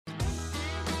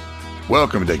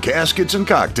Welcome to Caskets and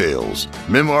Cocktails,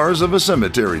 Memoirs of a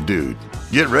Cemetery Dude.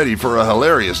 Get ready for a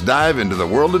hilarious dive into the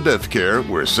world of death care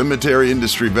where cemetery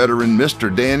industry veteran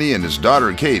Mr. Danny and his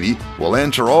daughter Katie will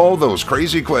answer all those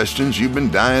crazy questions you've been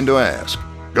dying to ask.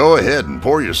 Go ahead and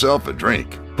pour yourself a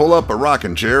drink, pull up a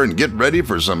rocking chair, and get ready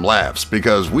for some laughs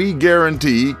because we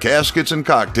guarantee Caskets and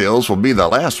Cocktails will be the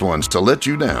last ones to let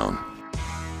you down.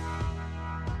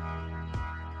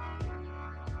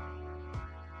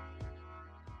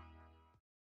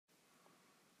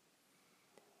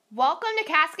 Welcome to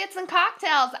Caskets and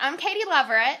Cocktails. I'm Katie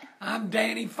Leverett. I'm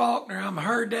Danny Faulkner. I'm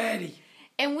her daddy.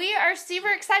 And we are super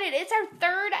excited. It's our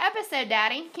third episode,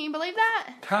 Daddy. Can you believe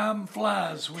that? Time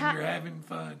flies when you're having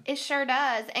fun. It sure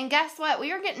does. And guess what?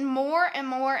 We are getting more and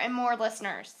more and more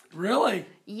listeners. Really?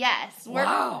 Yes.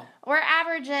 Wow. We're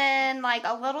averaging like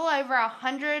a little over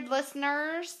 100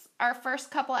 listeners our first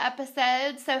couple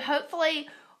episodes. So hopefully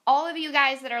all of you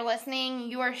guys that are listening,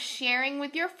 you are sharing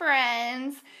with your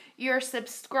friends, you're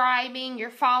subscribing,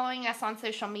 you're following us on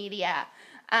social media.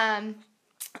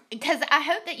 Because I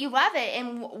hope that you love it,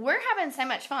 and we're having so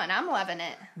much fun. I'm loving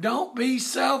it. Don't be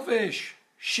selfish.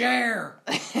 Share.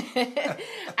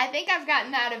 I think I've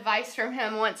gotten that advice from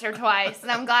him once or twice,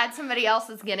 and I'm glad somebody else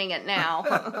is getting it now.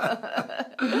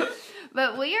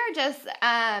 But we are just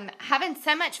having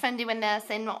so much fun doing this,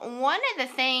 and one of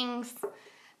the things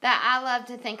that I love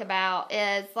to think about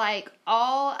is like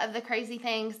all of the crazy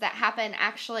things that happen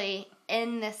actually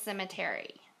in this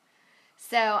cemetery.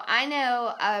 So I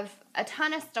know of a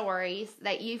ton of stories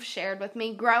that you've shared with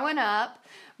me growing up,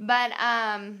 but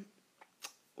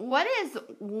what is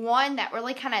one that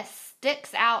really kind of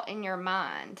sticks out in your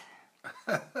mind?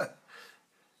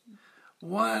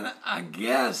 One of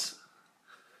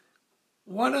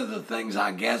the things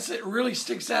that really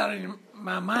sticks out in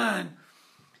my mind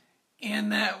in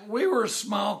that we were a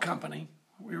small company.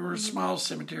 We were a small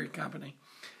cemetery company.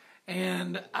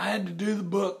 And I had to do the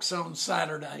books on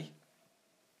Saturday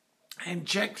and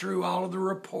check through all of the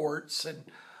reports and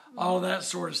all of that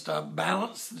sort of stuff,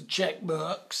 balance the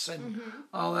checkbooks and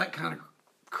all that kind of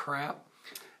crap.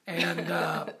 And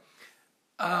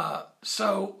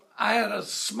so I had a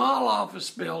small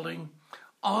office building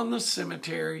on the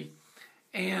cemetery,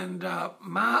 and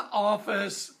my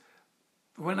office,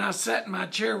 when I sat in my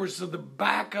chair, was to the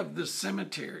back of the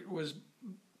cemetery, was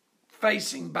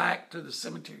facing back to the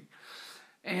cemetery.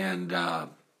 And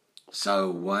so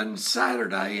one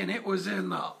Saturday, and it was in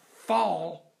the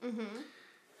fall,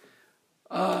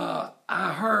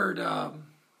 I heard, I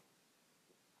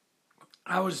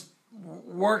was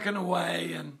working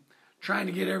away and trying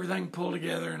to get everything pulled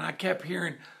together, and I kept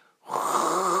hearing,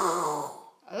 Ooh.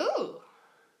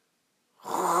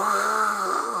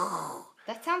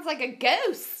 That sounds like a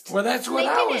ghost. Well, that's what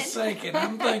I was thinking.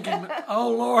 I'm thinking, oh,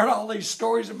 Lord, all these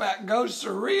stories about ghosts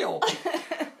are real.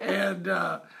 And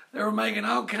they were making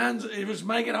all kinds of, it was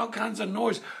making all kinds of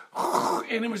noise.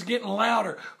 And it was getting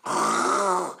louder.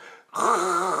 And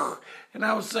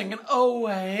I was thinking, oh,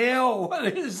 hell,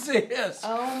 what is this?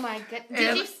 Oh, my goodness.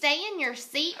 Did you stay in your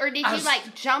seat, or did you,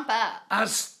 jump up? I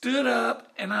stood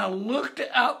up, and I looked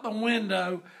out the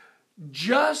window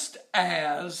just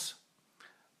as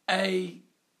a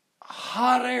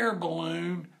hot air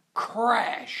balloon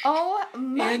crashed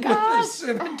into the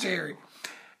cemetery.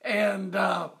 And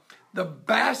the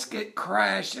basket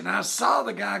crashed, and I saw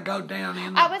the guy go down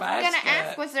in the basket. I was going to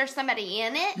ask, was there somebody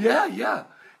in it? Yeah.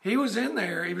 He was in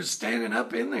there. He was standing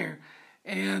up in there.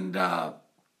 And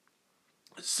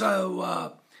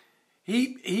so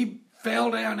he fell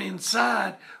down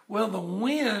inside. Well, the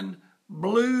wind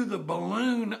blew the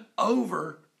balloon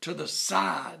over to the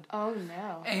side. Oh,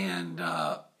 no. And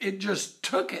it just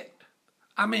took it.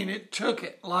 I mean, it took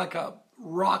it like a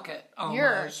rocket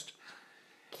almost.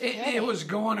 It was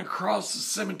going across the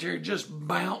cemetery, just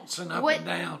bouncing up and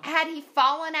down. Had he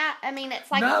fallen out? I mean, it's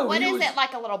like, what is it,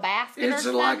 like a little basket or something?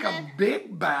 It's like a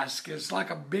big basket. It's like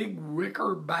a big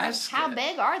wicker basket. How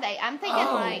big are they? I'm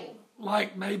thinking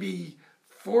like maybe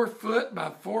 4 foot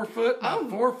by 4 foot by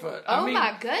 4 foot. I mean,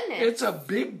 my goodness. It's a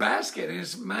big basket.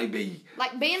 It's maybe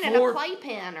like being in a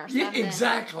playpen or something. Yeah,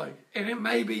 exactly. And it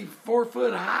may be 4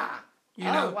 foot high. You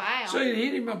know? Wow. So it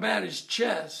hit him about his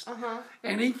chest.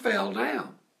 And he fell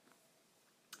down.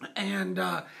 And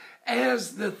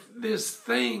as this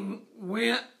thing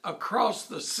went across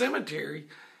the cemetery,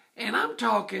 and I'm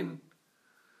talking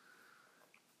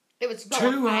it was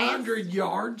 200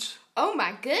 yards. Oh,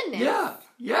 my goodness.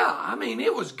 Yeah. I mean,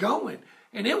 it was going,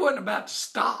 and it wasn't about to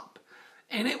stop.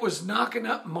 And it was knocking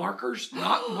up markers.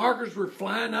 Markers were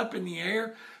flying up in the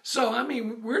air. So, I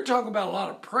mean, we're talking about a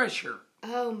lot of pressure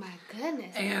Oh my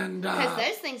goodness! And because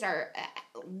those things are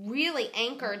really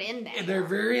anchored in there. They're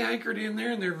very anchored in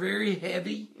there, and they're very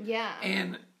heavy. Yeah.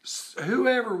 And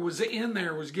whoever was in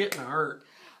there was getting hurt.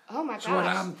 Oh my gosh. That's what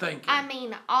I'm thinking. I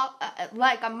mean,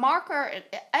 like a marker,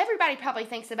 everybody probably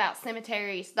thinks about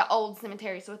cemeteries, the old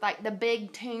cemeteries with like the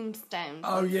big tombstones.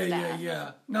 Oh, yeah, stuff.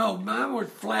 yeah. No, mine were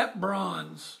flat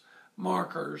bronze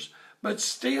markers, but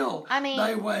still, I mean,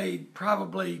 they weighed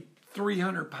probably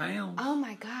 300 pounds. Oh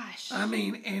my gosh. I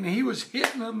mean, and he was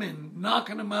hitting them and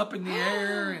knocking them up in the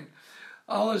air and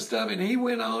all this stuff, and he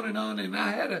went on, and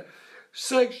I had a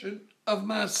section of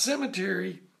my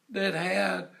cemetery that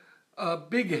had a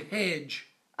big hedge.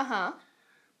 Uh-huh.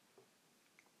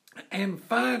 And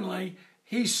finally,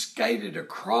 he skated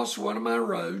across one of my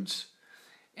roads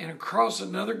and across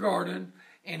another garden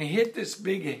and hit this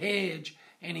big hedge,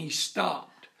 and he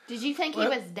stopped. Did you think he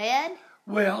was dead?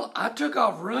 Well, I took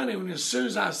off running as soon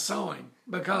as I saw him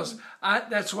because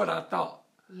that's what I thought.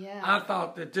 Yeah. I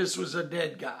thought that this was a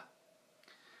dead guy.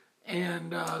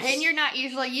 And you're not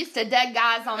usually used to dead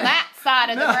guys on that side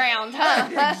of the ground, huh?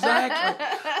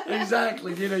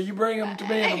 Exactly. You know, you bring them to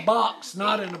me in a box,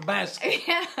 not in a basket.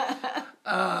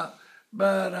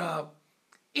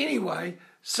 Anyway,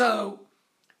 so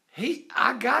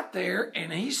I got there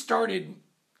and he started.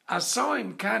 I saw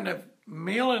him kind of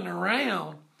milling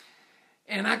around,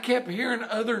 and I kept hearing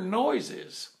other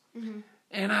noises. Mm-hmm.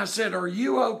 And I said, "Are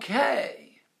you okay?"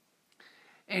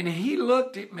 And he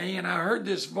looked at me, and I heard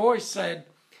this voice said,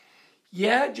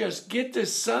 "Yeah, just get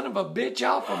this son of a bitch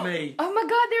off of me." Oh my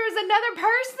God, there was another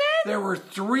person? There were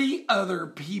 3 other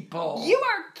people. You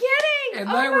are kidding! And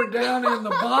they were down in the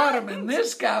bottom, and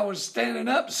this guy was standing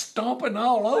up, stomping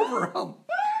all over them.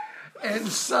 And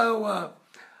so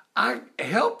I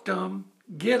helped them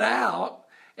get out,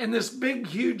 and this big,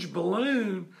 huge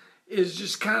balloon is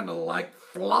just kind of like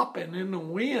flopping in the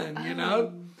wind, you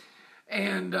know?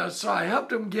 And so I helped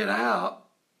them get out.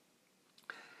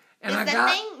 And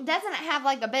doesn't it have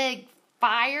like a big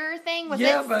fire thing? Was it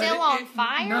still on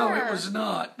fire? No, it was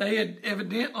not. They had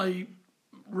evidently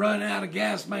run out of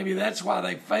gas. Maybe that's why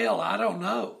they failed. I don't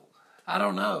know.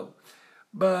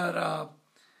 But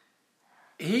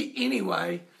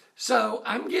anyway, so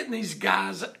I'm getting these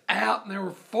guys out, and there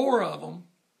were 4 of them,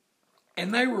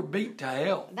 and they were beat to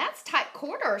hell. That's tight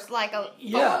quarters, like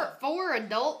four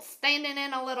adults standing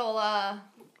in a little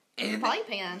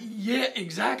playpen. Yeah,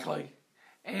 exactly.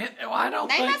 And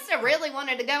they must have really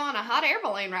wanted to go on a hot air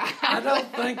balloon ride. I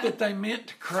don't think that they meant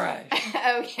to crash.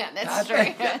 Oh yeah, that's true.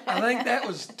 I think that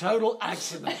was total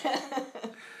accident.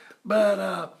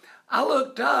 But I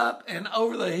looked up, and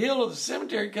over the hill of the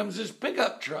cemetery comes this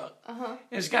pickup truck. Uh-huh.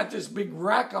 It's got this big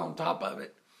rack on top of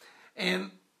it, and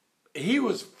he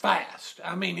was fast.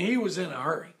 I mean, he was in a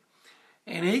hurry.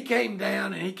 And he came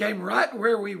down, and he came right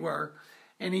where we were,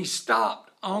 and he stopped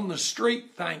on the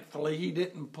street, thankfully. He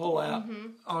didn't pull out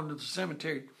onto the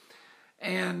cemetery.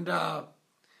 And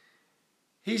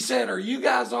he said, "Are you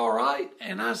guys all right?"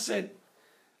 And I said,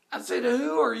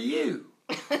 "Who are you?"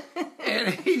 And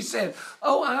he said,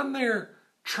 "Oh, I'm their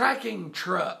tracking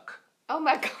truck." Oh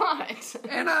my God.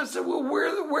 And I said, "Well,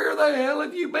 where the hell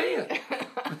have you been?"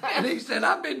 And he said,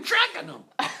 "I've been tracking them."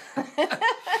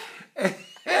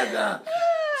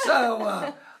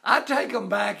 So I take them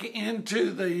back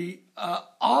into the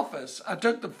office. I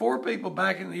took the 4 people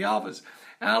back in the office,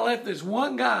 and I left this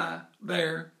one guy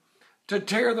there to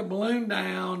tear the balloon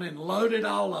down and load it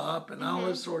all up and all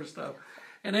this sort of stuff.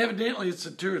 And evidently it's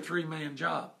a 2 or 3 man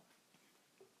job,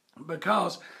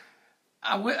 because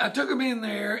I took him in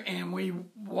there and we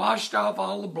washed off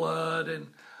all the blood and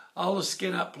all the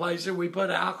skin up places. We put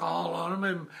alcohol on them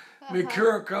and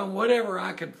Mercurochrome, whatever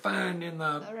I could find in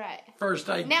the first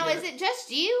aid Now, kit. Is it just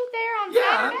you there on Saturday?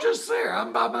 Saturday? I'm just there.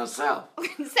 I'm by myself. So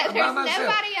there's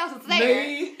nobody else there.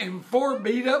 Me and 4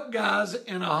 beat up guys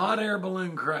in a hot air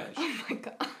balloon crash. Oh my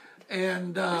God.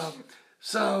 And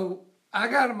so I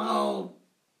got them all,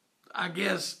 I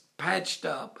guess, patched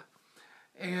up.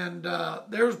 And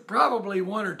there was probably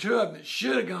 1 or 2 of them that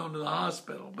should have gone to the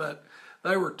hospital, but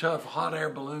they were tough hot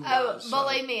air balloon guys. Oh,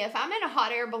 believe me, if I'm in a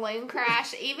hot air balloon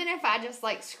crash, even if I just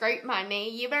like scrape my knee,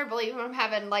 you better believe I'm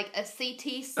having like a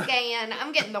CT scan.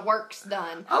 I'm getting the works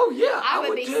done. Oh yeah, I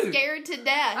would be scared to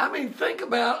death. I mean, think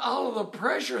about all of the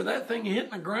pressure of that thing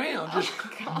hitting the ground. Just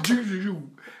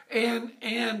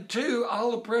and 2,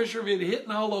 all the pressure of it hitting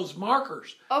all those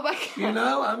markers. Oh my God. You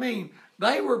know, I mean,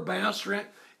 they were bounced around.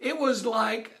 It was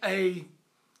like a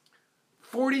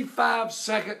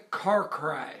 45-second car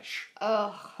crash.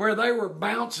 Ugh. Where they were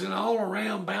bouncing them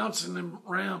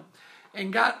around,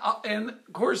 and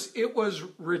of course it was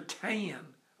rattan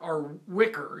or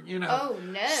wicker, you know. Oh,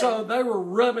 no. So they were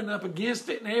rubbing up against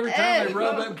it, and every time they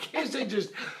rubbed up against it,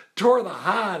 just tore the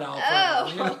hide off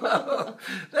of them. You know?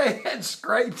 They had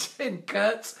scrapes and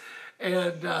cuts,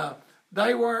 and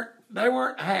they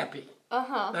weren't happy.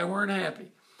 They weren't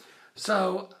happy.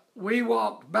 So we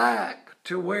walked back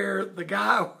to where the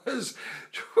guy was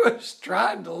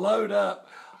trying to load up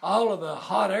all of the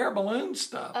hot air balloon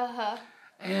stuff.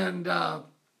 And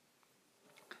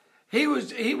he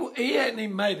hadn't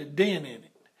even made a dent in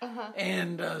it.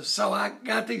 And so I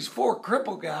got these 4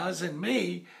 cripple guys and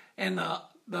me and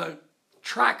the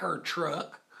tracker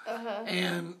truck,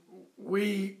 and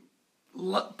we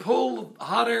pulled the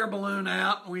hot air balloon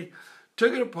out, and we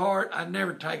took it apart. I'd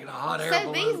never taken a hot air balloon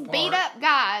apart. So these beat up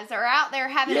guys are out there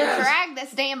having to drag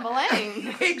this damn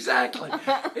balloon. Exactly. Oh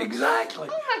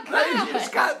my God. They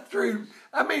just got through.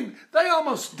 I mean, they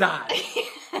almost died.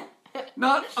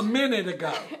 Not a minute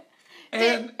ago.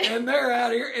 And they're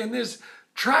out here, and this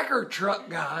tracker truck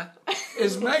guy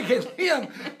is making him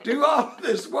do all of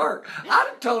this work. I'd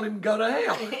have told him to go to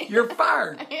hell. You're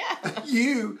fired.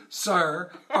 You,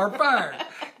 sir, are fired.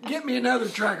 Get me another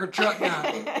tracker truck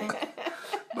guy.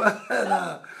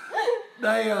 But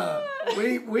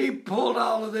we pulled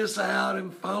all of this out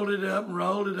and folded it up and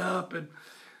rolled it up, and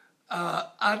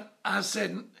I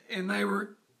said, and they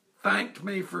thanked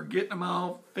me for getting them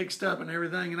all fixed up and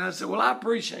everything, and I said, well, I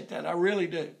appreciate that, I really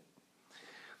do.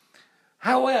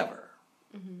 However,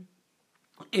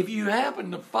 if you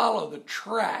happen to follow the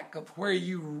track of where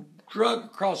you drug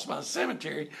across my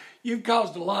cemetery, you've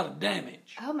caused a lot of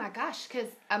damage. Oh my gosh, because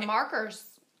a marker's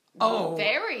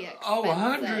very expensive.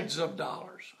 Hundreds of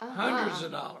dollars. Hundreds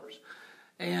of dollars.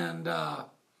 And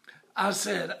I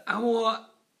said, I want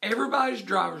everybody's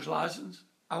driver's license.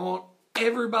 I want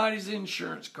everybody's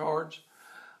insurance cards.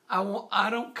 I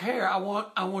don't care. I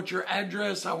want your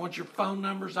address. I want your phone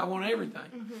numbers. I want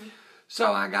everything.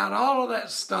 So I got all of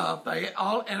that stuff.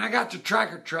 And I got the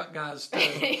tracker truck guys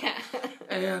too.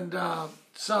 And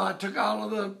so I took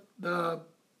all of the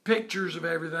pictures of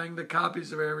everything, the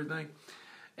copies of everything,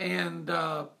 and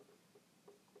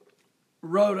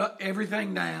wrote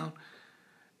everything down.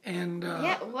 And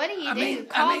what do you do?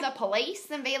 Call the police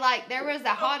and be like, there was a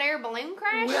hot air balloon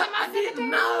crash? Well, in my I didn't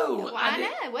know. Well, I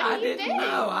know. What do you do?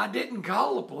 I didn't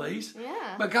call the police.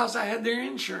 Yeah. Because I had their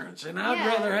insurance, and I'd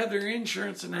rather have their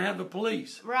insurance than have the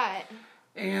police. Right.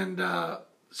 And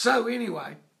so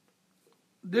anyway,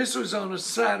 this was on a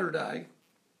Saturday,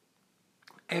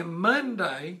 and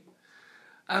Monday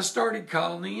I started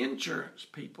calling the insurance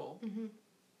people.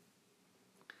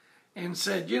 And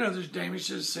said, there's damage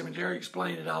to the cemetery.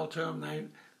 Explained it all to them.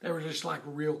 They were just like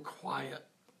real quiet.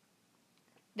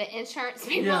 The insurance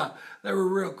people? Yeah, they were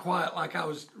real quiet, like I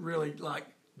was really like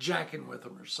jacking with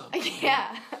them or something.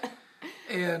 Yeah.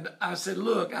 And I said,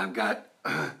 look, I've got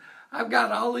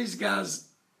all these guys'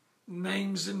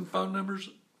 names and phone numbers,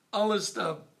 all this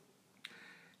stuff.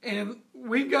 And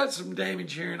we've got some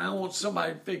damage here, and I want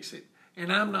somebody to fix it.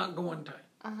 And I'm not going to.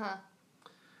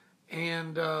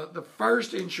 And the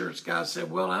first insurance guy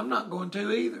said, well, I'm not going to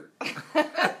either.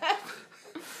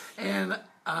 And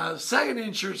second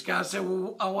insurance guy said,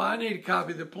 well, I need a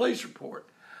copy of the police report.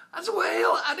 I said, well,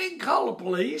 hell, I didn't call the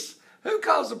police. Who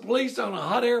calls the police on a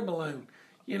hot air balloon?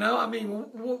 I mean,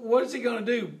 what is he going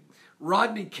to do?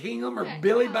 Rodney King them or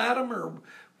Billy Bat them, or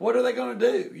what are they going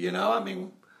to do? I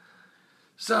mean,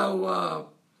 so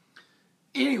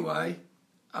anyway,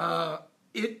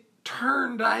 it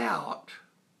turned out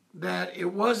that it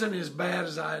wasn't as bad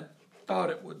as I thought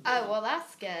it would be. Oh, well,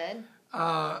 that's good.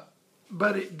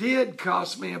 But it did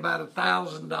cost me about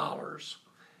 $1,000.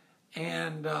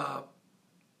 And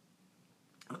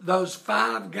those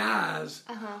 5 guys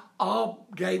all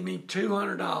gave me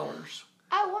 $200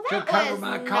 oh, well, to cover was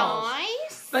my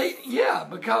costs. Nice.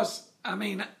 Because, I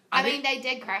mean... they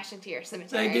did crash into your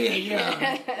cemetery. They did,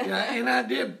 yeah. And I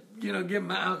did, give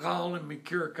them alcohol and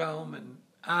mercurochrome and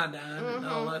iodine and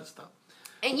all that stuff.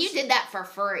 And you did that for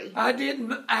free. I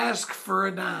didn't ask for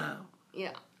a dime.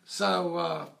 Yeah.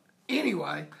 So,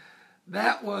 anyway,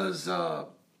 that was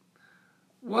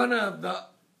one of the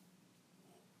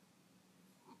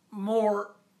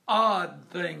more odd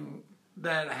thing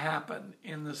that happened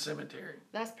in the cemetery.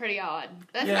 That's pretty odd.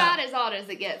 That's about as odd as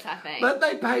it gets, I think. But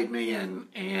they paid me,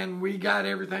 and we got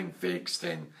everything fixed.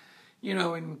 And,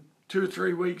 in 2 or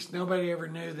 3 weeks, nobody ever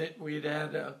knew that we'd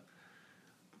had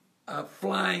a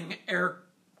flying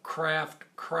aircraft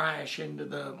crash into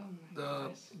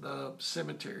the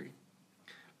cemetery.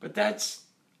 But that's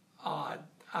odd,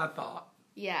 I thought.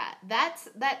 Yeah, that's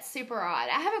super odd.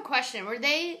 I have a question. Were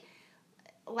they,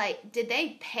 did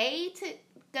they pay to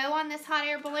go on this hot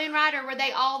air balloon ride, or were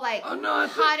they all like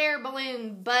hot air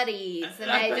balloon buddies,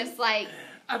 and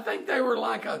I think they were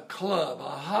like a club, a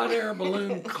hot air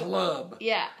balloon club.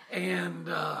 Yeah. And,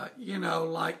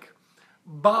 like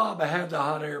Bob had the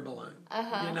hot air balloon,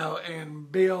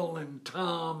 and Bill and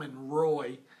Tom and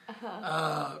Roy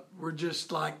were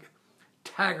just like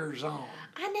taggers on.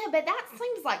 I know, but that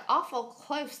seems like awful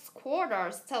close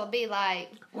quarters to be like,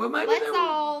 well, maybe let's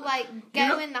all like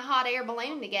go in the hot air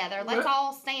balloon together. Let's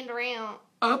all stand around.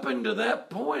 Up until that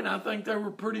point, I think they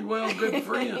were pretty well good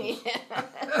friends.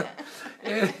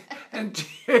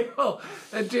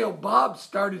 until Bob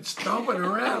started stomping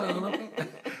around on them,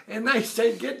 and they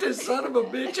said, "Get this son of a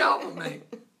bitch off of me."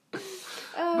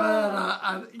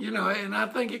 But and I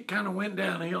think it kind of went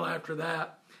downhill after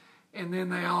that, and then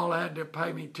they all had to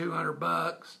pay me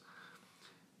 $200,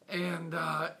 and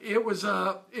it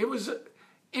was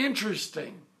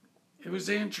interesting. It was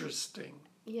interesting.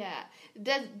 Yeah.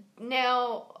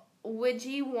 Would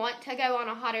you want to go on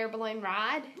a hot air balloon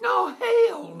ride? No,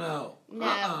 hell no.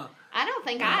 No. I don't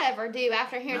think I ever do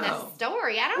after hearing this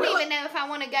story. I don't even know if I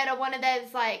want to go to one of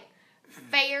those, like,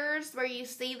 fairs where you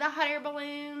see the hot air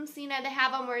balloons. You know, they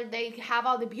have them where they have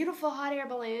all the beautiful hot air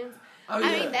balloons. Oh, yeah.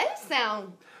 I mean, those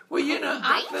sound dangerous.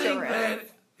 I think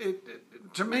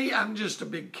that, to me, I'm just a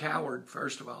big coward,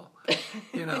 first of all,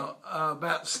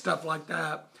 about stuff like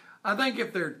that. I think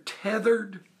if they're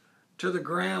tethered to the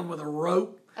ground with a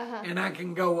rope, and I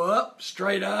can go up,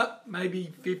 straight up,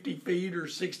 maybe 50 feet or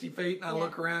 60 feet, and I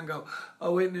look around and go,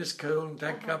 oh, isn't this cool, and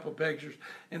take a couple of pictures.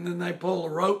 And then they pull the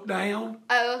rope down.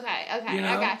 Oh, okay,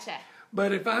 I gotcha.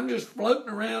 But if I'm just floating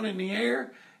around in the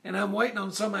air, and I'm waiting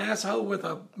on some asshole with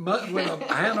a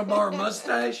handlebar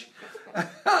mustache,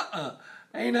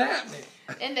 ain't happening.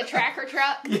 In the tracker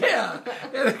truck? Yeah,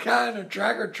 in a kind of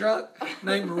tracker truck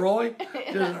named Roy.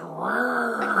 Just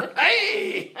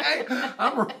hey,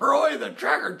 I'm Roy, the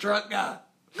tracker truck guy.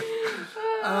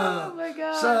 Oh my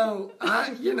God! So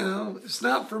it's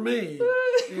not for me.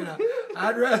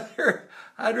 I'd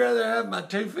rather have my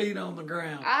 2 feet on the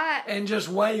ground and just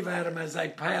wave at them as they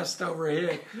passed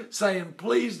overhead, saying,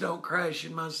 "Please don't crash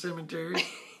in my cemetery."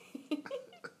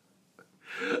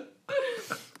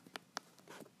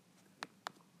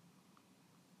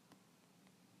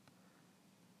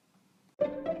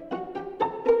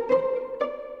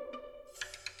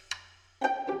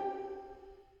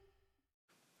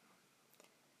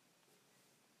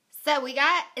 So we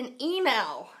got an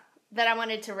email that I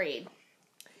wanted to read.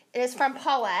 It is from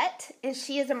Paulette, and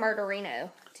she is a murderino.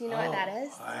 Do you know what that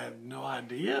is? I have no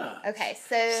idea. Okay,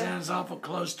 so... Sounds awful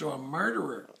close to a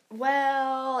murderer.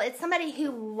 Well, it's somebody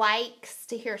who likes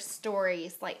to hear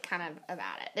stories, like, kind of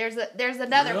about it. There's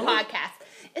another podcast.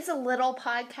 It's a little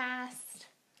podcast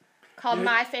called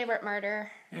My Favorite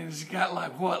Murder. And it's got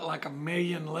like 1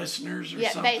 million listeners or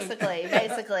something?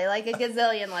 Basically, like a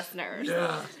gazillion listeners.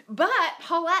 Yeah. But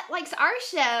Paulette likes our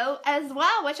show as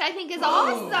well, which I think is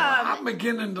awesome. I'm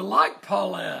beginning to like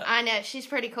Paulette. I know, she's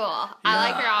pretty cool. I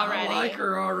like her already. I like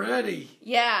her already.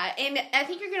 Yeah, and I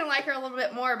think you're going to like her a little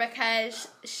bit more because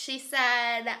she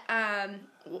said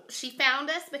she found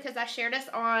us because I shared us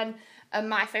on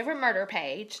My Favorite Murder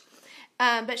page.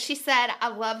 But she said, I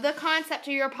love the concept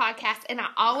of your podcast, and I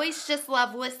always just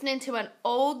love listening to an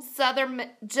old Southern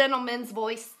gentleman's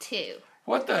voice, too.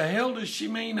 What the hell does she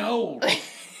mean, old? Well,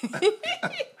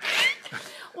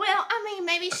 I mean,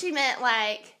 maybe she meant,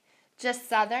 like, just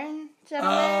Southern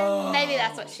gentlemen. Maybe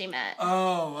that's what she meant.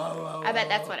 I bet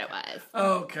that's what it was.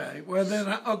 Okay. Well, then,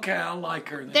 I like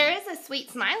her then. There is a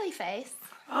sweet smiley face.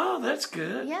 Oh, that's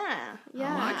good. Yeah.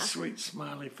 I like sweet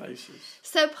smiley faces.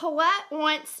 So Paulette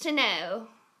wants to know,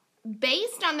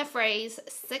 based on the phrase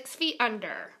 6 feet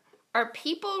under, are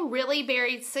people really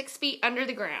buried 6 feet under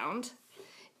the ground?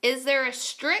 Is there a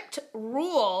strict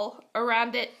rule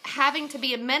around it having to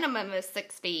be a minimum of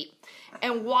 6 feet?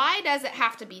 And why does it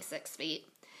have to be 6 feet?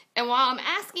 And while I'm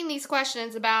asking these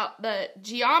questions about the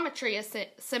geometry of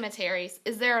cemeteries,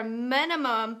 is there a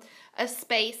minimum of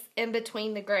space in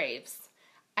between the graves?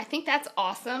 I think that's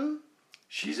awesome.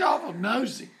 She's awful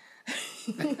nosy.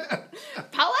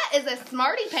 Paulette is a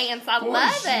smarty pants. I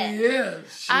love it. She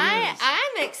is.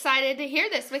 I'm excited to hear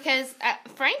this because,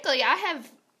 frankly, I've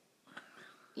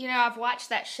watched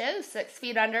that show 6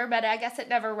 feet under, but I guess it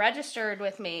never registered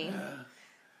with me.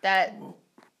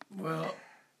 Well,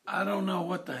 I don't know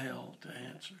what the hell to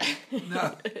answer.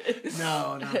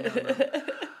 No.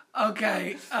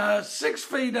 Okay, 6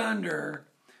 feet under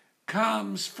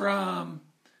comes from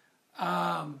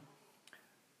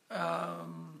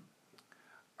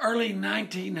early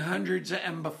 1900s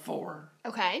and before.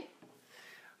 Okay.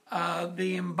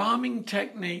 The embalming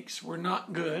techniques were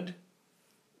not good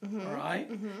all right?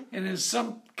 And in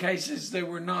some cases, they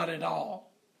were not at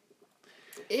all.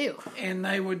 Ew. And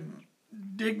they would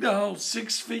dig the hole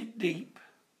 6 feet deep,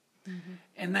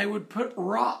 and they would put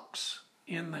rocks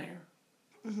in there,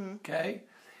 okay?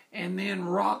 And then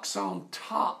rocks on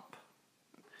top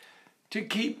to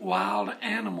keep wild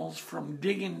animals from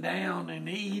digging down and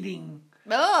eating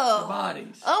the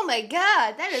bodies. Oh my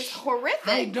God, that is horrific.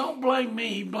 Hey, don't blame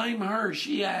me. Blame her.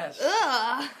 She asked.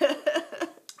 Ugh.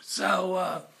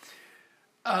 So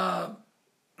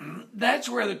that's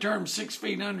where the term 6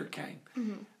 feet under came.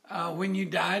 When you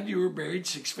died, you were buried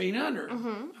 6 feet under.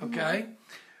 Okay?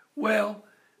 Well,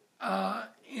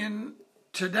 in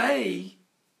today,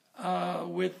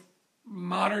 with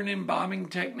modern embalming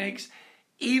techniques,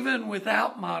 even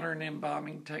without modern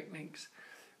embalming techniques,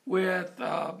 with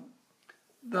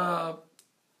the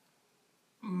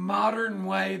modern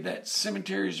way that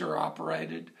cemeteries are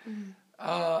operated,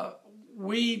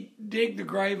 we dig the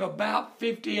grave about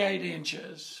 58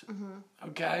 inches.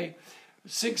 Okay?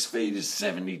 6 feet is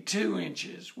 72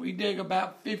 inches. We dig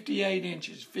about 58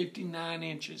 inches, 59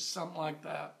 inches, something like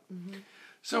that.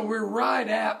 So we're right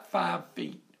at 5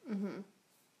 feet.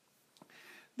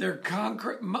 They're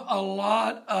concrete. A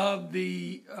lot of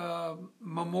the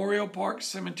memorial park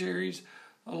cemeteries,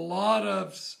 a lot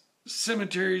of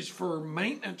cemeteries for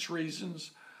maintenance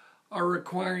reasons are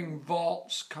requiring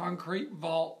vaults, concrete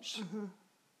vaults.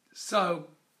 So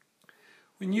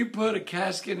when you put a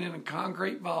casket in a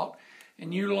concrete vault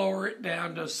and you lower it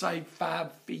down to, say,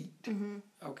 5 feet,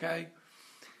 okay,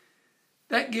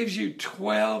 that gives you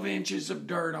 12 inches of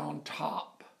dirt on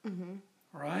top,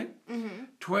 right?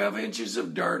 12 inches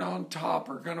of dirt on top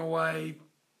are going to weigh,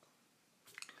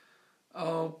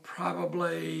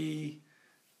 probably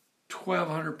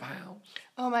 1,200 pounds.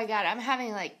 Oh my God, I'm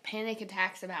having like panic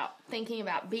attacks about thinking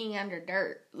about being under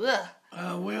dirt. Ugh.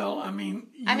 Well, I mean...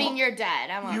 you're dead.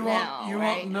 I won't know, You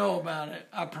right? won't know about it,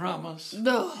 I promise.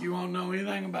 Ugh. You won't know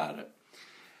anything about it.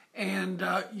 And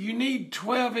you need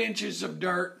 12 inches of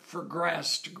dirt for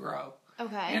grass to grow.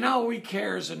 Okay. And all we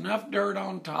care is enough dirt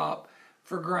on top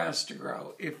for grass to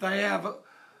grow. If they have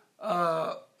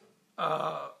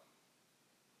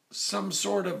some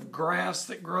sort of grass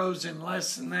that grows in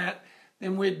less than that,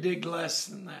 then we'd dig less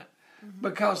than that.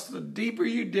 Because the deeper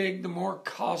you dig, the more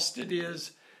cost it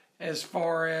is as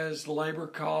far as labor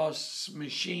costs,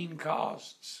 machine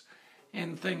costs,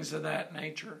 and things of that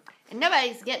nature. And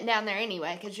nobody's getting down there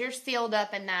anyway because you're sealed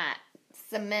up in that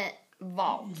cement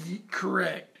vault.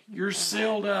 Correct. You're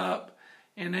sealed up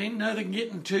and ain't nothing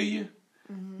getting to you.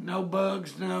 No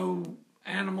bugs, no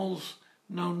animals,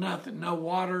 no nothing. No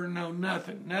water, no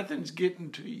nothing. Nothing's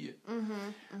getting to you.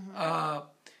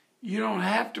 You don't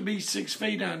have to be 6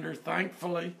 feet under,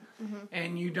 thankfully.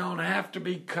 And you don't have to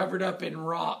be covered up in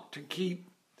rock to keep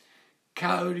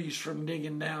coyotes from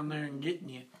digging down there and getting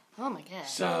you. Oh my God.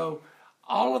 So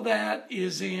all of that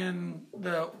is in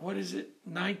the,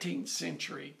 19th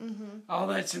century. All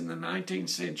that's in the 19th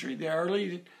century, the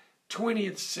early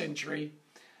 20th century.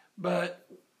 But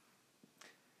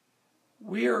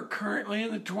we are currently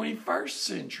in the 21st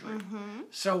century.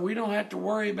 So we don't have to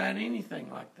worry about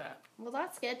anything like that. Well,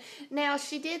 that's good. Now,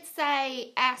 she did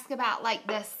ask about, like,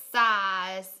 the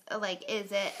size. Like,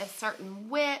 is it a certain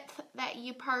width that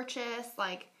you purchase?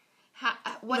 Like,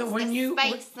 what's the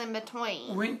space in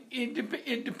between?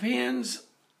 It depends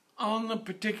on the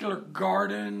particular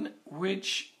garden,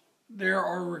 which there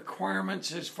are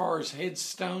requirements as far as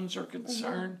headstones are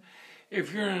concerned.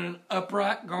 If you're in an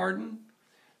upright garden,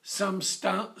 some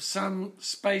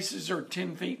spaces are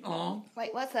 10 feet long.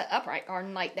 Wait, what's an upright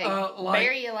garden? Like they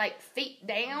bury you like feet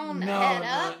down, head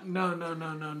up? No.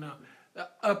 The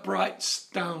upright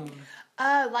stone.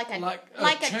 Oh, like a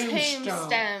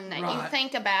tombstone that right. you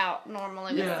think about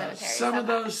normally with cemeteries. Some of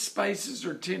those spaces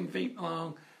are 10 feet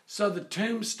long, so the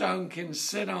tombstone can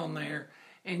sit on there,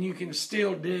 and you can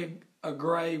still dig a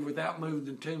grave without moving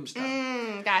the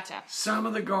tombstone. Gotcha. Some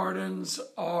of the gardens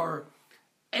are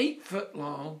 8 foot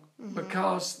long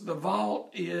because the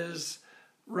vault is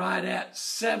right at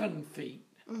 7 feet.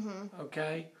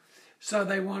 Okay? So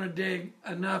they want to dig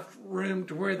enough room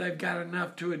to where they've got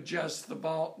enough to adjust the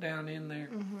vault down in there.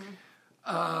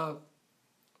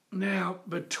 Now,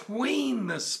 between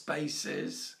the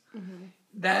spaces,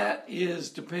 that is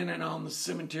dependent on the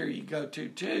cemetery you go to,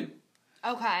 too.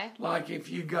 Okay. Like if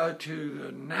you go to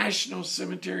the National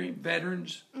Cemetery,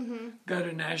 veterans go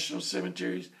to national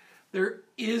cemeteries, there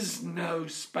is no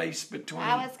space between.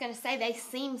 I was going to say, they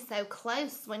seem so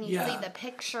close when you see the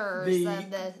pictures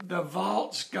of the... The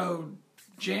vaults go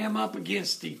jam up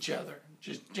against each other.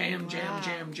 Just jam.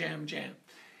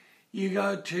 You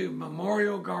go to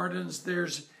memorial gardens,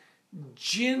 there's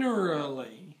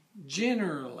generally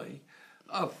generally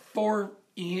a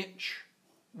 4-inch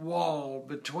wall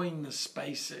between the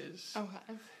spaces.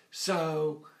 Okay.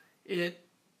 So it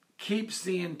keeps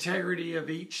the integrity of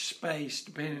each space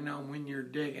depending on when you're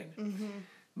digging. Mm-hmm.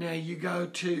 Now you go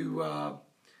to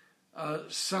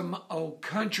some old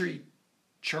country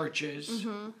churches.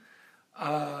 Mm-hmm.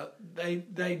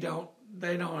 They don't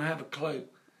have a clue.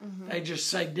 Mm-hmm. They just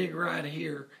say dig right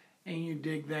here, and you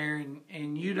dig there,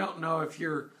 and you don't know if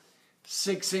you're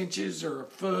 6 inches or a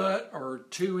foot or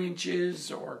 2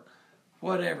 inches or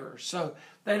whatever. So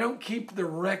they don't keep the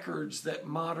records that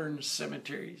modern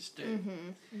cemeteries do.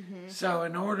 Mm-hmm. Mm-hmm. So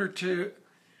in order to,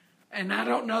 and I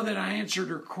don't know that I answered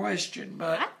her question,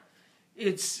 but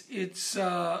it's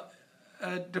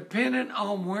dependent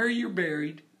on where you're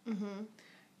buried. Mm-hmm.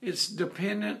 It's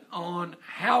dependent on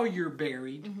how you're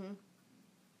buried. Mm-hmm.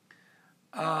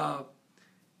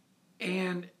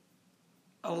 And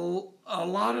a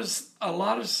lot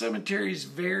of cemeteries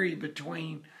vary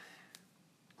between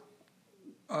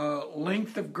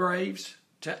length of graves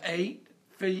to 8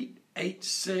 feet,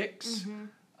 8'6",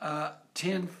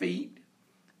 10 feet,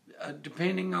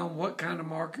 depending on what kind of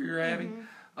marker you're having.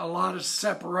 A lot of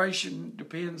separation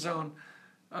depends on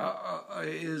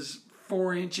is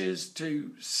 4 inches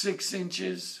to 6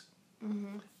 inches,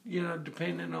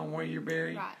 depending on where you're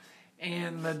buried. Right.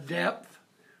 And the depth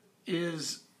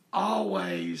is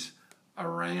always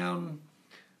around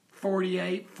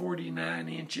 48, 49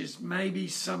 inches, maybe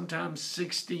sometimes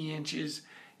 60 inches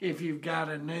if you've got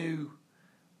a new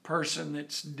person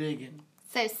that's digging.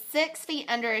 So 6 feet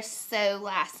under is so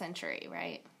last century,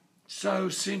 right? So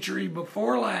century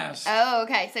before last. Oh,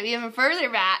 okay. So even further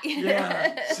back.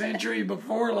 Yeah, century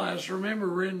before last.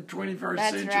 Remember, we're in the 21st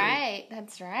century. That's right.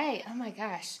 That's right. Oh my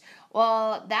gosh.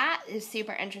 Well, that is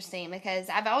super interesting because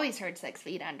I've always heard 6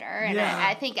 feet under, and Yeah.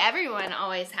 I think everyone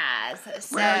always has.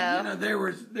 So Well,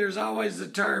 there's always the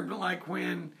term like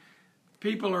when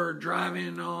people are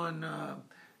driving on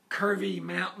curvy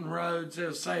mountain roads,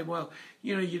 they'll say, well,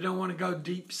 you don't want to go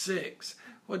deep 6.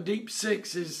 Well, deep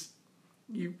 6 is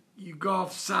you go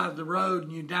off the side of the road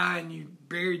and you die and you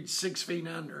buried 6 feet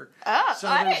under. Oh, So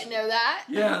I there's- didn't know that.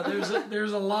 Yeah,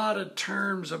 there's a lot of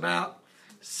terms about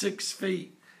 6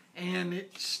 feet, and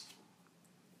it's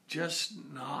just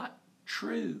not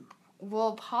true.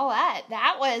 Well, Paulette,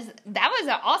 that was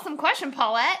an awesome question,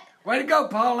 Paulette. Way to go,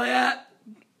 Paulette!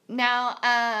 Now,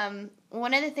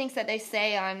 one of the things that they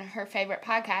say on her favorite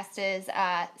podcast is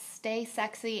stay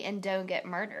sexy and don't get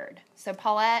murdered. So,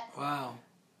 Paulette, Wow.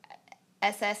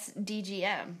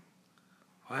 SSDGM.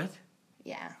 What?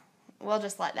 Yeah, we'll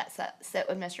just let that sit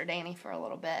with Mr. Danny for a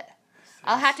little bit.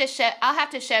 I'll have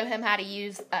to show him how to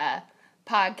use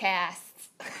podcasts.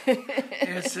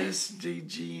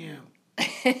 SSDGM.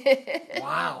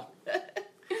 Wow.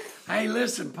 Hey,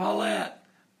 listen, Paulette,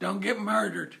 don't get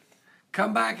murdered.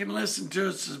 Come back and listen to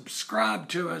us, subscribe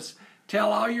to us.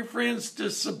 Tell all your friends to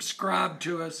subscribe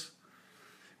to us.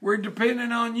 We're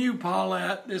depending on you,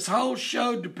 Paulette. This whole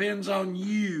show depends on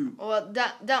you. Well,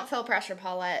 don't feel pressure,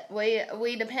 Paulette.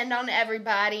 We depend on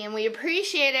everybody, and we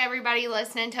appreciate everybody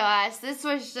listening to us. This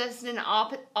was just an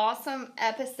awesome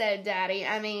episode, Daddy.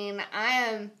 I mean,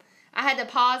 I had to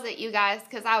pause it, you guys,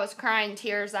 because I was crying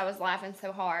tears. I was laughing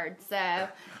so hard. So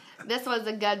this was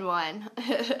a good one.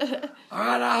 All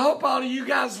right, I hope all of you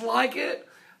guys like it.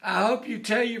 I hope you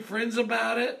tell your friends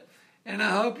about it, and I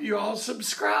hope you all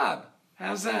subscribe.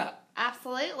 How's that?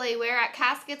 Absolutely. We're at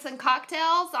Caskets and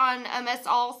Cocktails on almost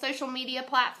all social media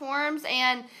platforms.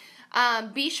 And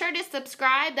be sure to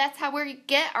subscribe. That's how we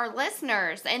get our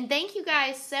listeners. And thank you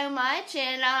guys so much.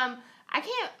 And I'm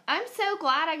so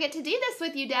glad I get to do this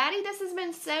with you, Daddy. This has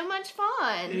been so much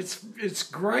fun. It's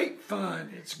great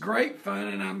fun. It's great fun,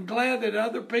 and I'm glad that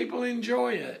other people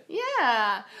enjoy it.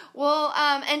 Yeah. Well,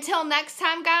 until next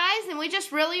time, guys, and we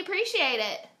just really appreciate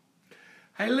it.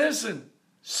 Hey, listen,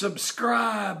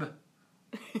 subscribe.